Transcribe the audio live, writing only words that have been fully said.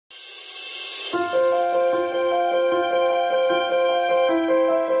Hi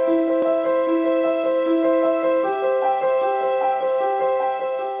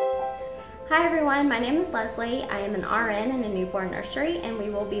everyone, my name is Leslie. I am an RN in a newborn nursery, and we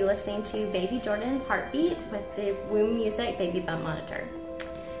will be listening to baby Jordan's heartbeat with the Wusic baby bump monitor.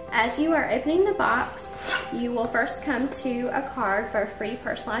 As you are opening the box, you will first come to a card for a free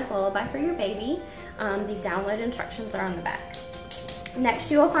personalized lullaby for your baby. The download instructions are on the back.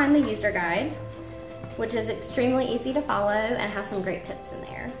 Next, you will find the user guide, which is extremely easy to follow and has some great tips in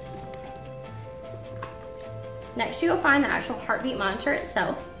there. Next, you will find the actual heartbeat monitor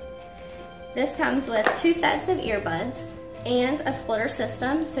itself. This comes with 2 sets of earbuds and a splitter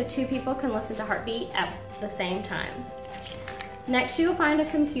system, so 2 people can listen to heartbeat at the same time. Next, you will find a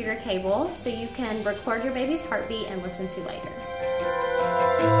computer cable so you can record your baby's heartbeat and listen to later.